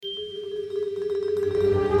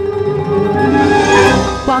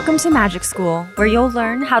Welcome to Magic School, where you'll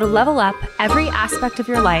learn how to level up every aspect of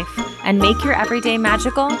your life and make your everyday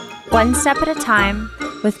magical, one step at a time,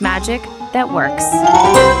 with magic that works.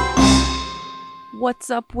 What's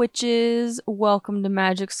up, witches? Welcome to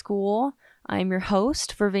Magic School. I'm your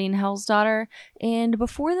host, Vervain Hellsdaughter, and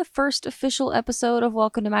before the first official episode of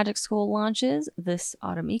Welcome to Magic School launches this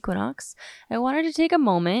autumn equinox, I wanted to take a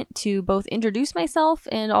moment to both introduce myself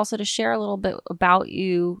and also to share a little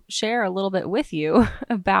bit with you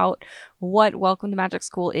about what Welcome to Magic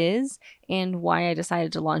School is and why I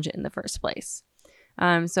decided to launch it in the first place.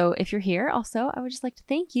 So if you're here, also, I would just like to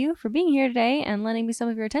thank you for being here today and lending me some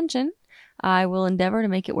of your attention. I will endeavor to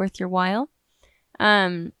make it worth your while.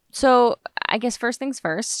 So I guess first things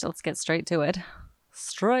first, let's get straight to it.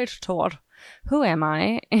 Who am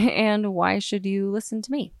I and why should you listen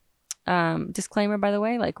to me? Disclaimer, by the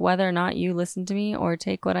way, like whether or not you listen to me or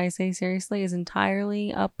take what I say seriously is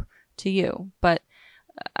entirely up to you, but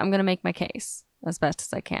I'm going to make my case as best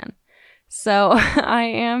as I can. So I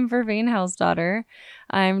am Vervain Hellsdaughter.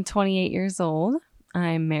 I'm 28 years old.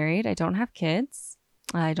 I'm married. I don't have kids.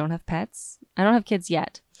 I don't have pets. I don't have kids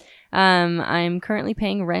yet. I'm currently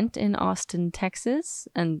paying rent in Austin, Texas,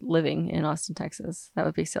 and living in Austin, Texas. That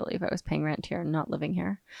would be silly if I was paying rent here and not living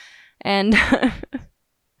here. And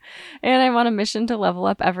and I'm on a mission to level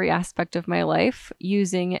up every aspect of my life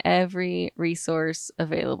using every resource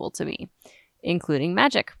available to me, including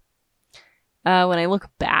magic. When I look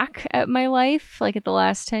back at my life, like at the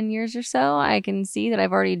last 10 years or so, I can see that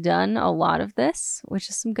I've already done a lot of this, which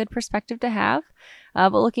is some good perspective to have.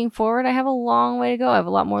 But looking forward, I have a long way to go. I have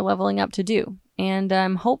a lot more leveling up to do. And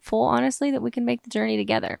I'm hopeful, honestly, that we can make the journey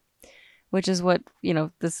together, which is what,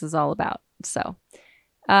 this is all about. So,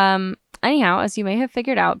 anyhow, as you may have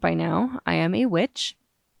figured out by now, I am a witch.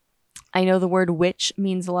 I know the word witch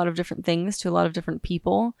means a lot of different things to a lot of different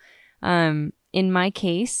people. In my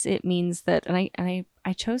case, it means that, and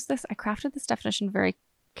I chose this, I crafted this definition very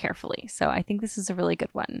carefully. So I think this is a really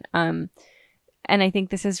good one. And I think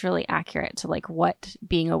this is really accurate to like what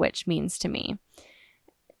being a witch means to me.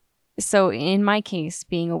 So in my case,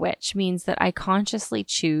 being a witch means that I consciously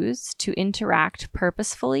choose to interact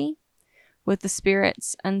purposefully with the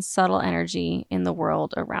spirits and subtle energy in the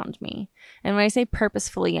world around me. And when I say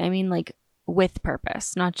purposefully, I mean like with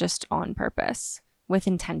purpose, not just on purpose, with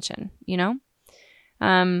intention,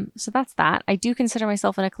 So that's that. I do consider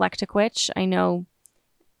myself an eclectic witch. I know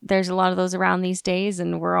there's a lot of those around these days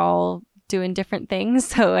and we're all doing different things.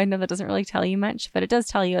 So I know that doesn't really tell you much, but it does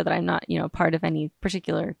tell you that I'm not, part of any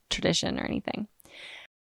particular tradition or anything.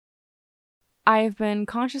 I've been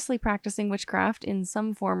consciously practicing witchcraft in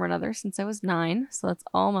some form or another since I was 9. So that's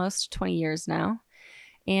almost 20 years now.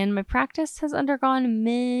 And my practice has undergone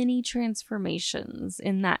many transformations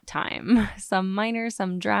in that time. Some minor,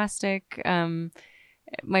 some drastic.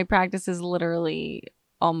 My practice is literally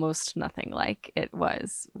almost nothing like it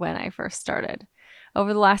was when I first started.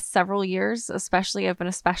 Over the last several years, especially, I've been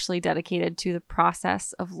especially dedicated to the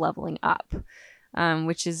process of leveling up,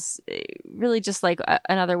 which is really just like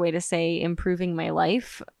another way to say improving my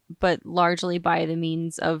life, but largely by the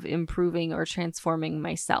means of improving or transforming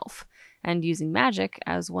myself and using magic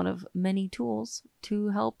as one of many tools to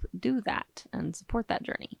help do that and support that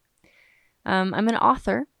journey. I'm an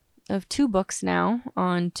author of 2 books now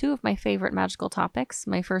on 2 of my favorite magical topics.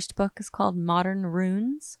 My first book is called Modern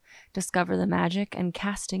Runes, Discover the Magic and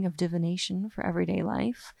Casting of Divination for Everyday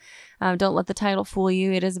Life. Don't let the title fool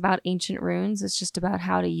you. It is about ancient runes. It's just about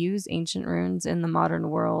how to use ancient runes in the modern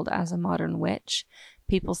world as a modern witch.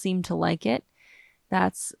 People seem to like it.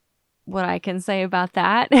 That's what I can say about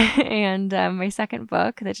that. And my second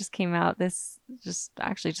book that just came out just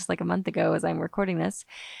like a month ago as I'm recording this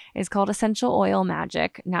is called Essential Oil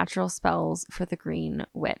Magic, Natural Spells for the Green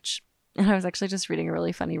Witch. And I was actually just reading a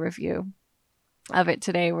really funny review of it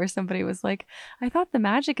today where somebody was like, I thought the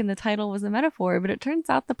magic in the title was a metaphor, but it turns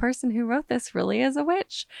out the person who wrote this really is a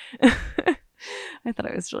witch. I thought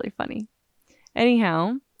it was really funny.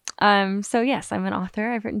 Anyhow, so yes, I'm an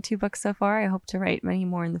author. I've written 2 books so far. I hope to write many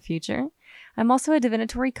more in the future. I'm also a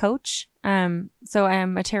divinatory coach. So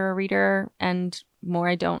I'm a tarot reader and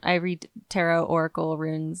more. I read tarot, oracle,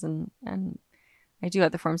 runes, and I do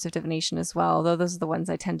other forms of divination as well, although those are the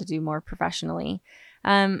ones I tend to do more professionally.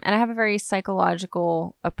 And I have a very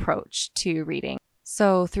psychological approach to reading.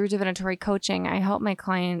 So through divinatory coaching, I help my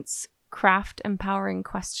clients craft empowering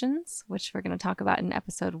questions, which we're going to talk about in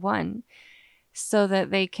episode 1. So that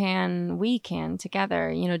we can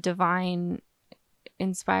together, divine,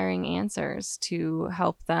 inspiring answers to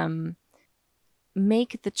help them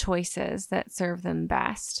make the choices that serve them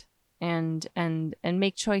best and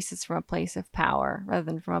make choices from a place of power rather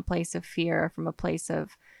than from a place of fear, from a place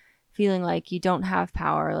of feeling like you don't have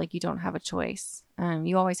power, like you don't have a choice.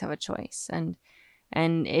 You always have a choice. And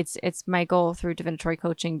it's my goal through divinatory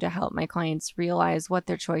coaching to help my clients realize what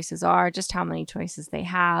their choices are, just how many choices they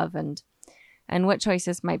have, and what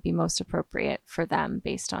choices might be most appropriate for them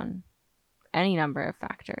based on any number of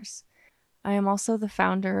factors. I am also the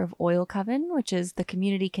founder of Oil Coven, which is the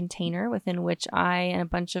community container within which I and a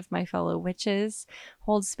bunch of my fellow witches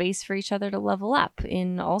hold space for each other to level up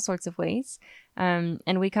in all sorts of ways. And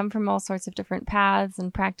we come from all sorts of different paths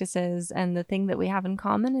and practices. And the thing that we have in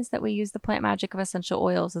common is that we use the plant magic of essential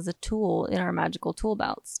oils as a tool in our magical tool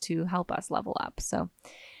belts to help us level up. So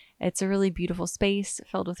it's a really beautiful space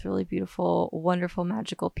filled with really beautiful, wonderful,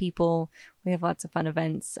 magical people. We have lots of fun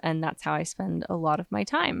events, and that's how I spend a lot of my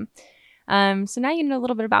time. So now you know a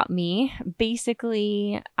little bit about me.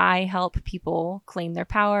 Basically, I help people claim their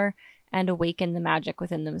power and awaken the magic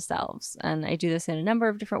within themselves. And I do this in a number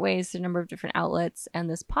of different ways, through a number of different outlets. And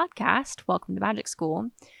this podcast, Welcome to Magic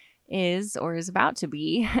School, is about to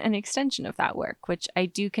be an extension of that work, which I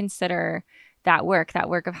do consider that work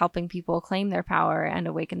of helping people claim their power and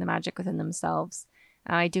awaken the magic within themselves.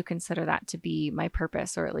 I do consider that to be my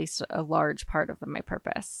purpose, or at least a large part of my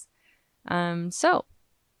purpose. So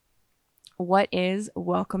what is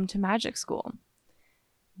Welcome to Magic School?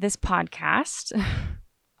 This podcast,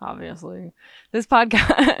 obviously, this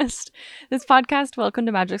podcast, Welcome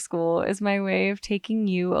to Magic School, is my way of taking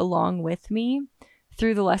you along with me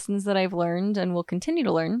through the lessons that I've learned and will continue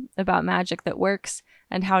to learn about magic that works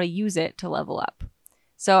and how to use it to level up.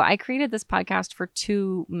 So I created this podcast for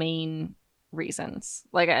two main reasons.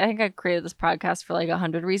 Like, I think I created this podcast for like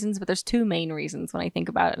 100 reasons, but there's two main reasons when I think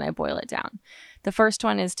about it and I boil it down. The first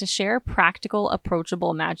one is to share practical,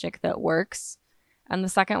 approachable magic that works. And the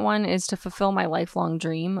second one is to fulfill my lifelong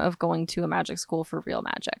dream of going to a magic school for real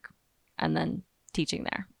magic and then teaching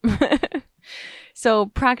there. So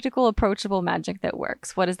practical, approachable magic that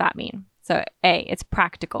works. What does that mean? So it's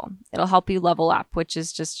practical. It'll help you level up, which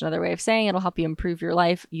is just another way of saying it'll help you improve your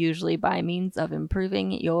life, usually by means of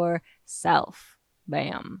improving yourself.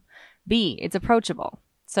 Bam. B, it's approachable.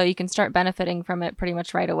 So you can start benefiting from it pretty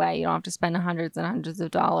much right away. You don't have to spend hundreds and hundreds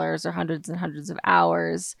of dollars or hundreds and hundreds of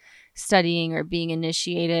hours studying or being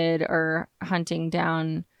initiated or hunting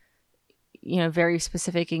down, very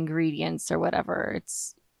specific ingredients or whatever.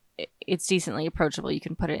 It's decently approachable. You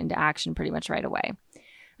can put it into action pretty much right away.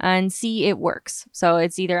 And C, it works. So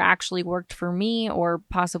it's either actually worked for me or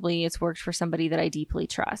possibly it's worked for somebody that I deeply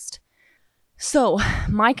trust. So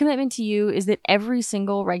my commitment to you is that every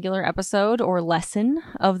single regular episode or lesson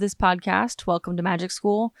of this podcast, Welcome to Magic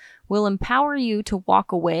School, will empower you to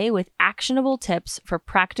walk away with actionable tips for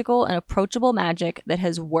practical and approachable magic that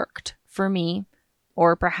has worked for me,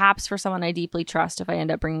 or perhaps for someone I deeply trust if I end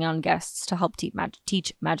up bringing on guests to help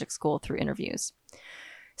teach magic school through interviews.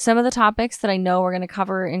 Some of the topics that I know we're going to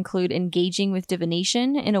cover include engaging with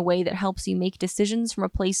divination in a way that helps you make decisions from a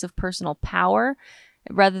place of personal power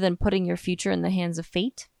rather than putting your future in the hands of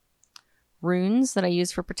fate. Runes that I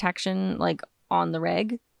use for protection, like on the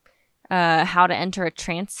reg. How to enter a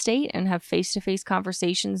trance state and have face-to-face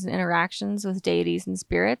conversations and interactions with deities and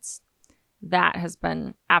spirits. That has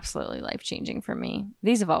been absolutely life-changing for me.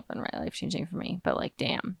 These have all been really life-changing for me, but like,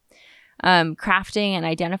 damn. Crafting and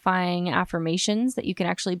identifying affirmations that you can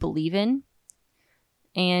actually believe in,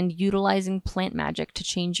 and utilizing plant magic to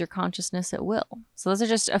change your consciousness at will. So those are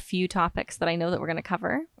just a few topics that I know that we're going to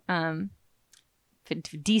cover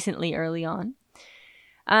decently early on.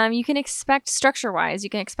 You can expect, structure-wise,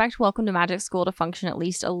 Welcome to Magic School to function at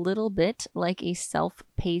least a little bit like a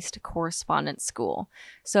self-paced correspondence school.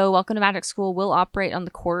 So Welcome to Magic School will operate on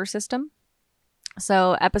the quarter system.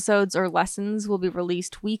 So episodes or lessons will be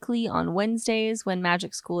released weekly on Wednesdays when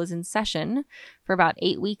Magic School is in session for about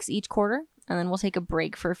 8 weeks each quarter. And then we'll take a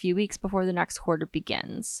break for a few weeks before the next quarter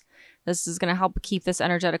begins. This is going to help keep this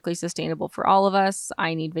energetically sustainable for all of us.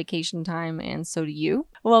 I need vacation time, and so do you.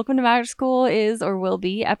 Welcome to Magic School is or will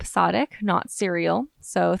be episodic, not serial.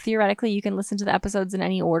 So theoretically, you can listen to the episodes in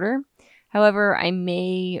any order. However, I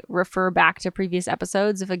may refer back to previous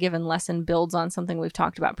episodes if a given lesson builds on something we've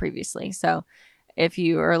talked about previously. So if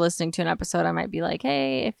you are listening to an episode, I might be like,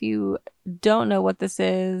 hey, if you don't know what this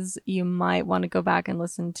is, you might want to go back and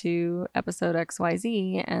listen to episode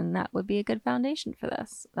XYZ, and that would be a good foundation for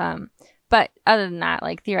this. But other than that,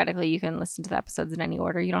 like theoretically, you can listen to the episodes in any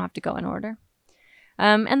order. You don't have to go in order.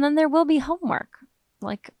 And then there will be homework,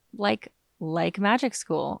 like Magic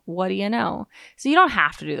School. What do you know? So you don't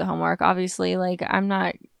have to do the homework, obviously. Like I'm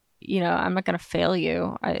not I'm not going to fail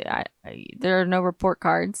you. There are no report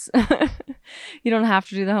cards. You don't have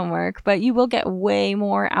to do the homework, but you will get way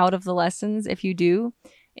more out of the lessons if you do.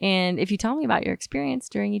 And if you tell me about your experience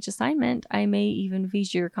during each assignment, I may even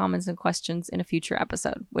feature your comments and questions in a future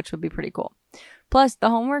episode, which would be pretty cool. Plus, the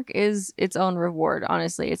homework is its own reward,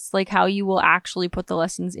 honestly. It's like how you will actually put the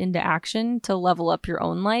lessons into action to level up your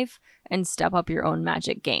own life and step up your own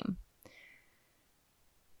magic game.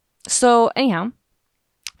 So, anyhow,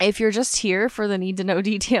 if you're just here for the need to know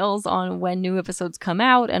details on when new episodes come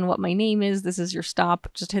out and what my name is, this is your stop.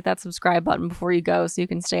 Just hit that subscribe button before you go so you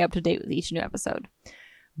can stay up to date with each new episode.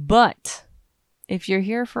 But if you're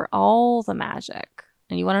here for all the magic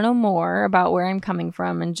and you want to know more about where I'm coming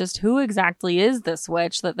from and just who exactly is this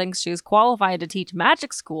witch that thinks she's qualified to teach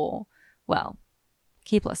magic school, well,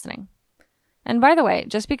 keep listening. And by the way,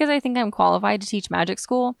 just because I think I'm qualified to teach magic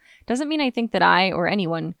school doesn't mean I think that I or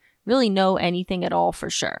anyone really know anything at all for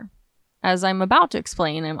sure. As I'm about to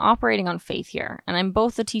explain, I'm operating on faith here, and I'm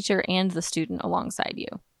both the teacher and the student alongside you.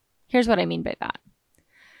 Here's what I mean by that.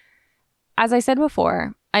 As I said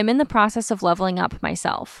before, I'm in the process of leveling up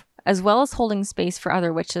myself, as well as holding space for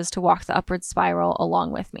other witches to walk the upward spiral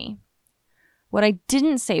along with me. What I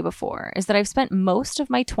didn't say before is that I've spent most of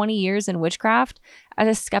my 20 years in witchcraft as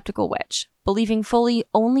a skeptical witch, believing fully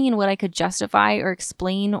only in what I could justify or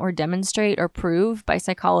explain or demonstrate or prove by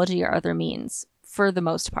psychology or other means, for the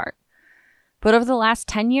most part. But over the last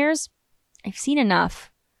 10 years, I've seen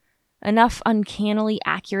enough uncannily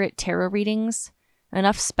accurate tarot readings,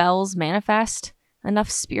 enough spells manifest, enough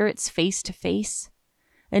spirits face to face,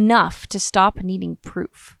 enough to stop needing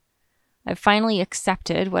proof. I've finally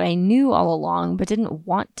accepted what I knew all along but didn't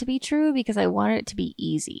want to be true because I wanted it to be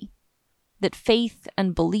easy. That faith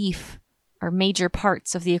and belief are major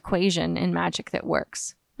parts of the equation in magic that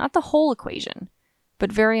works. Not the whole equation,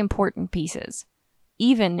 but very important pieces.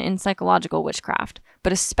 Even in psychological witchcraft,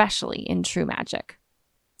 but especially in true magic.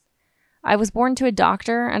 I was born to a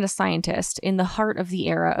doctor and a scientist in the heart of the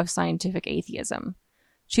era of scientific atheism.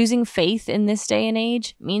 Choosing faith in this day and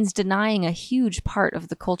age means denying a huge part of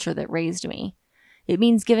the culture that raised me. It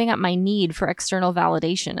means giving up my need for external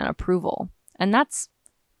validation and approval. And that's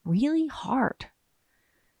really hard.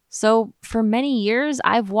 So for many years,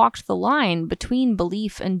 I've walked the line between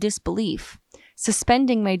belief and disbelief,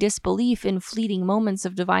 suspending my disbelief in fleeting moments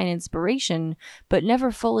of divine inspiration, but never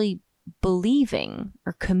fully believing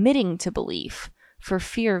or committing to belief for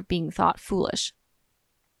fear of being thought foolish.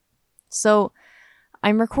 So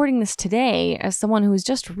I'm recording this today as someone who has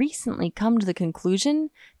just recently come to the conclusion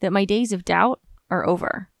that my days of doubt are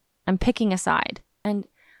over. I'm picking a side. And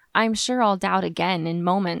I'm sure I'll doubt again in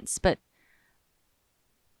moments, but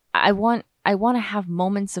I want to have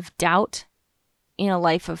moments of doubt in a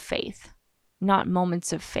life of faith, not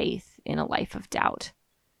moments of faith in a life of doubt.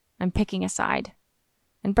 I'm picking a side.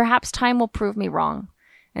 And perhaps time will prove me wrong.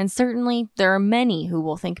 And certainly there are many who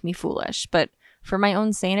will think me foolish, but for my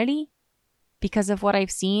own sanity, because of what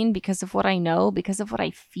I've seen, because of what I know, because of what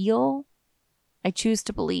I feel, I choose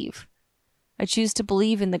to believe. I choose to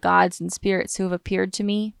believe in the gods and spirits who have appeared to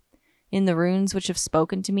me, in the runes which have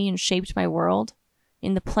spoken to me and shaped my world,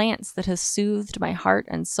 in the plants that has soothed my heart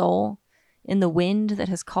and soul, in the wind that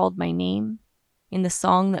has called my name, in the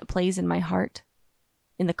song that plays in my heart,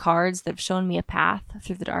 in the cards that have shown me a path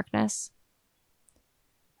through the darkness.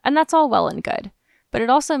 And that's all well and good. But it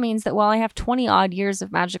also means that while I have 20 odd years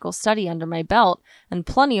of magical study under my belt and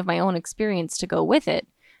plenty of my own experience to go with it,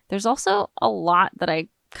 there's also a lot that I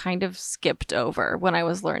kind of skipped over when I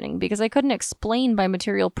was learning because I couldn't explain by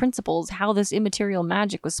material principles how this immaterial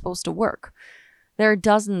magic was supposed to work. There are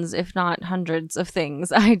dozens, if not hundreds, of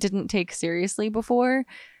things I didn't take seriously before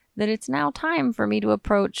that it's now time for me to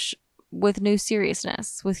approach with new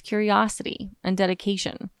seriousness, with curiosity and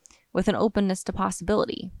dedication, with an openness to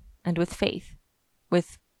possibility, and with faith.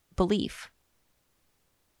 With belief.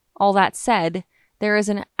 All that said, there is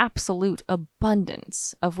an absolute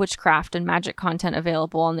abundance of witchcraft and magic content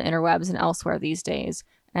available on the interwebs and elsewhere these days,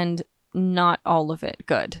 and not all of it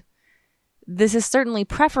good. This is certainly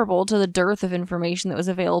preferable to the dearth of information that was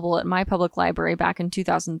available at my public library back in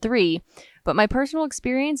 2003, but my personal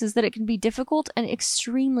experience is that it can be difficult and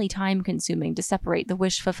extremely time-consuming to separate the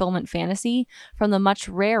wish fulfillment fantasy from the much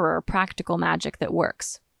rarer practical magic that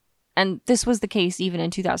works. And this was the case even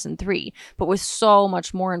in 2003, but with so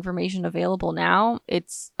much more information available now,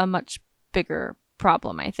 it's a much bigger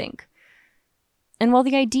problem, I think. And while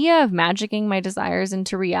the idea of magicking my desires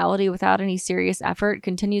into reality without any serious effort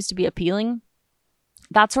continues to be appealing,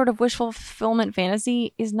 that sort of wish fulfillment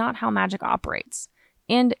fantasy is not how magic operates.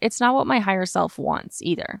 And it's not what my higher self wants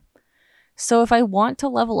either. So if I want to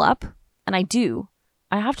level up, and I do,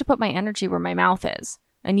 I have to put my energy where my mouth is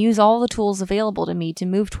and use all the tools available to me to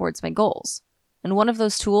move towards my goals. And one of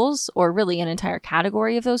those tools, or really an entire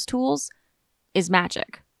category of those tools, is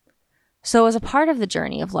magic. So as a part of the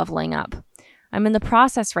journey of leveling up, I'm in the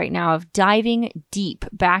process right now of diving deep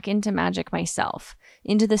back into magic myself,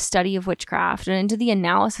 into the study of witchcraft, and into the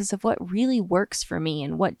analysis of what really works for me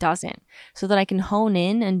and what doesn't, so that I can hone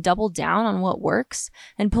in and double down on what works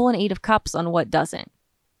and pull an 8 of Cups on what doesn't.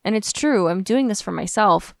 And it's true, I'm doing this for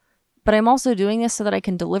myself, but I'm also doing this so that I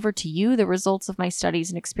can deliver to you the results of my studies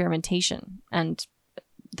and experimentation and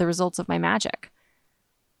the results of my magic.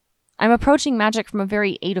 I'm approaching magic from a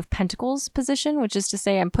very 8 of Pentacles position, which is to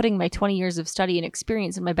say I'm putting my 20 years of study and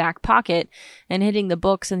experience in my back pocket and hitting the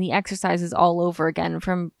books and the exercises all over again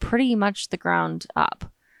from pretty much the ground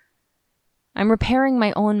up. I'm repairing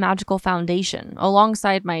my own magical foundation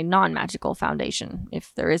alongside my non-magical foundation,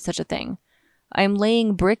 if there is such a thing. I am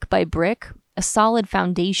laying brick by brick a solid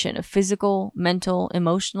foundation of physical, mental,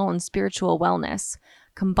 emotional, and spiritual wellness,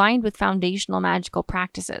 combined with foundational magical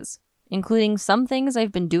practices, including some things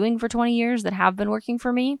I've been doing for 20 years that have been working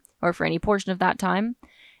for me, or for any portion of that time,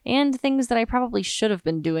 and things that I probably should have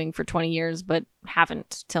been doing for 20 years but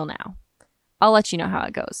haven't till now. I'll let you know how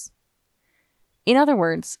it goes. In other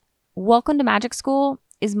words, Welcome to Magic School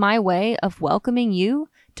is my way of welcoming you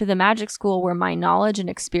to the magic school where my knowledge and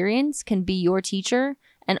experience can be your teacher,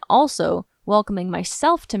 and also welcoming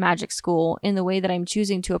myself to magic school in the way that I'm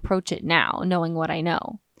choosing to approach it now, knowing what I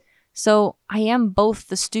know. So I am both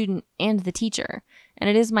the student and the teacher, and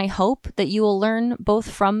it is my hope that you will learn both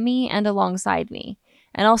from me and alongside me,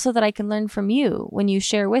 and also that I can learn from you when you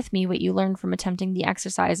share with me what you learned from attempting the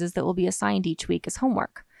exercises that will be assigned each week as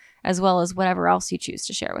homework, as well as whatever else you choose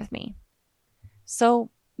to share with me. So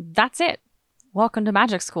that's it. Welcome to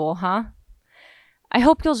Magic School, huh? I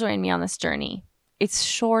hope you'll join me on this journey. It's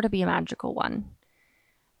sure to be a magical one.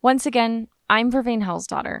 Once again, I'm Vervain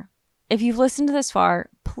Hellsdaughter. If you've listened to this far,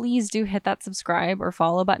 please do hit that subscribe or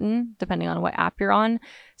follow button, depending on what app you're on,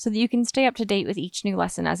 so that you can stay up to date with each new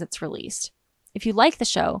lesson as it's released. If you like the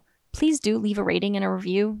show, please do leave a rating and a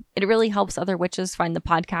review. It really helps other witches find the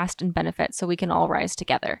podcast and benefit so we can all rise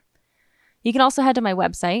together. You can also head to my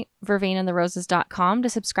website, vervainandtheroses.com, to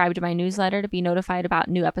subscribe to my newsletter to be notified about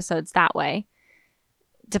new episodes that way.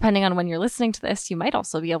 Depending on when you're listening to this, you might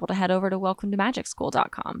also be able to head over to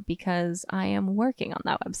welcometomagicschool.com because I am working on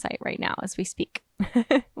that website right now as we speak.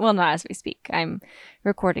 Well, not as we speak. I'm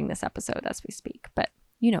recording this episode as we speak, but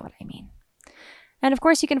you know what I mean. And of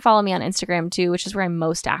course, you can follow me on Instagram too, which is where I'm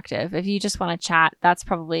most active. If you just want to chat, that's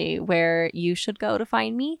probably where you should go to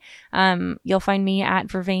find me. You'll find me at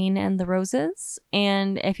Vervain and the Roses.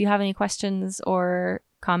 And if you have any questions or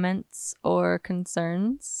comments or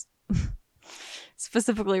concerns,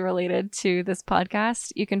 specifically related to this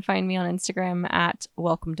podcast, you can find me on Instagram at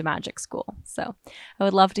Welcome to Magic School. So I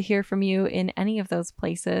would love to hear from you in any of those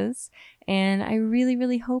places. And I really,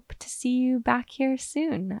 really hope to see you back here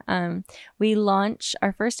soon. We launch,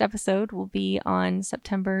 our first episode will be on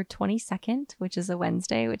September 22nd, which is a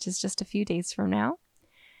Wednesday, which is just a few days from now.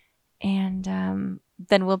 And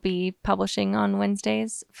then we'll be publishing on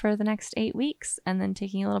Wednesdays for the next 8 weeks and then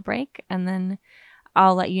taking a little break. And then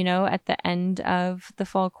I'll let you know at the end of the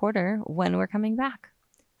fall quarter when we're coming back.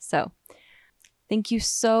 So thank you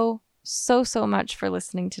so much for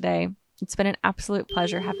listening today. It's been an absolute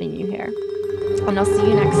pleasure having you here. And I'll see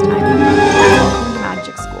you next time. Welcome to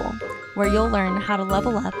Magic School, where you'll learn how to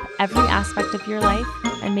level up every aspect of your life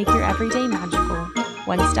and make your everyday magical,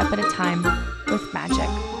 one step at a time, with magic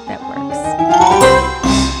that works.